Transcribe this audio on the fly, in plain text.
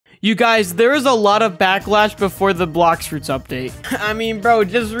You guys, there is a lot of backlash before the Blox Fruits update. I mean, bro,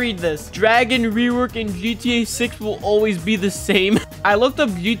 just read this. Dragon Rework in GTA 6 will always be the same. I looked up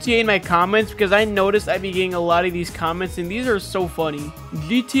GTA in my comments because I noticed I'd be getting a lot of these comments, and these are so funny.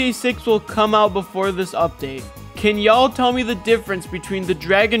 GTA 6 will come out before this update. Can y'all tell me the difference between the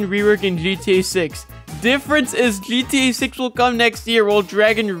Dragon Rework and GTA 6? Difference is GTA 6 will come next year, while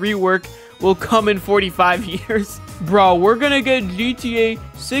Dragon Rework will come in 45 years. Bro, we're gonna get GTA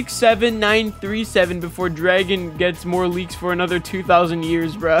 67937 before Dragon gets more leaks for another 2,000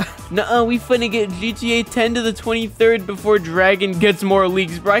 years, bro. Nuh-uh, we finna get GTA 10 to the 23rd before Dragon gets more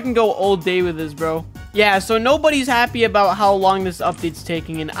leaks, bro. I can go all day with this, bro. Yeah, so nobody's happy about how long this update's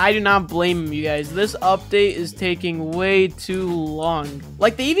taking, and I do not blame them, you guys. This update is taking way too long.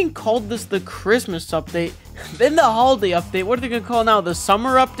 Like, they even called this the Christmas update, then the holiday update. What are they gonna call now? The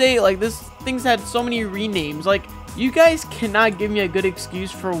summer update? Like, this thing's had so many renames. Like, you guys cannot give me a good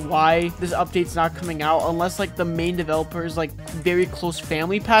excuse for why this update's not coming out unless, like, the main developer's, like, very close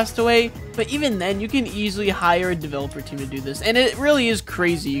family passed away. But even then, you can easily hire a developer team to do this, and it really is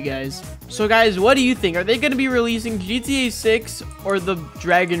crazy, you guys. So, guys, what do you think? Are they going to be releasing GTA 6 or the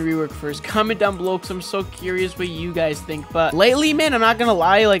Dragon Rework first? Comment down below, because I'm so curious what you guys think. But lately, man, I'm not going to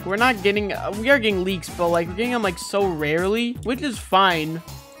lie, like, we are getting leaks, but, like, we're getting them, like, so rarely, which is fine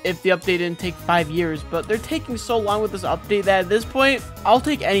if the update didn't take 5 years, but they're taking so long with this update that at this point, I'll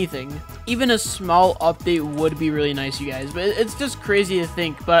take anything. Even a small update would be really nice, you guys, but it's just crazy to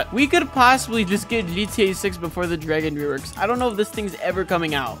think. But we could possibly just get GTA 6 before the Dragon Reworks. I don't know if this thing's ever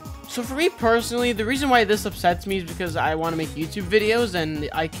coming out. So for me personally, the reason why this upsets me is because I want to make YouTube videos, and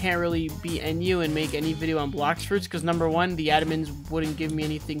I can't really be NU and make any video on Blox Fruits because, number one, the admins wouldn't give me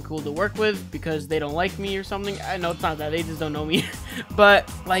anything cool to work with because they don't like me or something. I know it's not that, they just don't know me.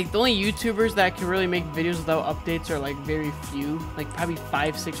 But, like, the only YouTubers that can really make videos without updates are, like, very few. Like, probably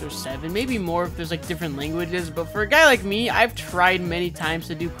 5, 6, or 7. Maybe more if there's, like, different languages. But for a guy like me, I've tried many times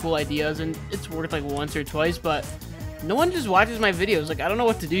to do cool ideas, and it's worked, like, once or twice, but no one just watches my videos. Like, I don't know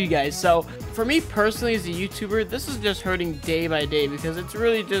what to do, you guys. So for me personally as a YouTuber, this is just hurting day by day because it's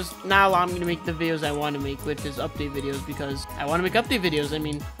really just not allowing me to make the videos I want to make, which is update videos, because I want to make update videos. I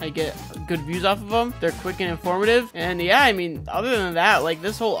mean, I get good views off of them, they're quick and informative, and yeah, I mean, other than that, like,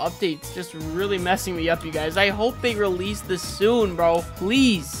 this whole update's just really messing me up, you guys. I hope they release this soon, bro,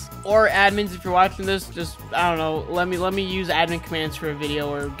 please. Or admins, if you're watching this, just, I don't know, let me use admin commands for a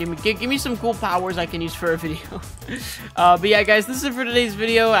video, or give me some cool powers I can use for a video. But yeah, guys, this is it for today's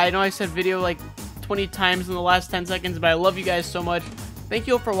video. I know I said video like 20 times in the last 10 seconds, but I love you guys so much. Thank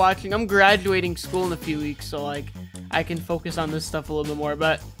you all for watching. I'm graduating school in a few weeks, so, like, I can focus on this stuff a little bit more.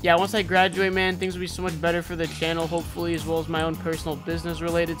 But yeah, once I graduate, man, things will be so much better for the channel, hopefully, as well as my own personal business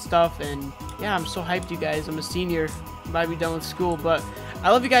related stuff. And yeah, I'm so hyped, you guys. I'm a senior, I'm about to be done with school, but I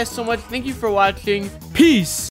love you guys so much. Thank you for watching. Peace.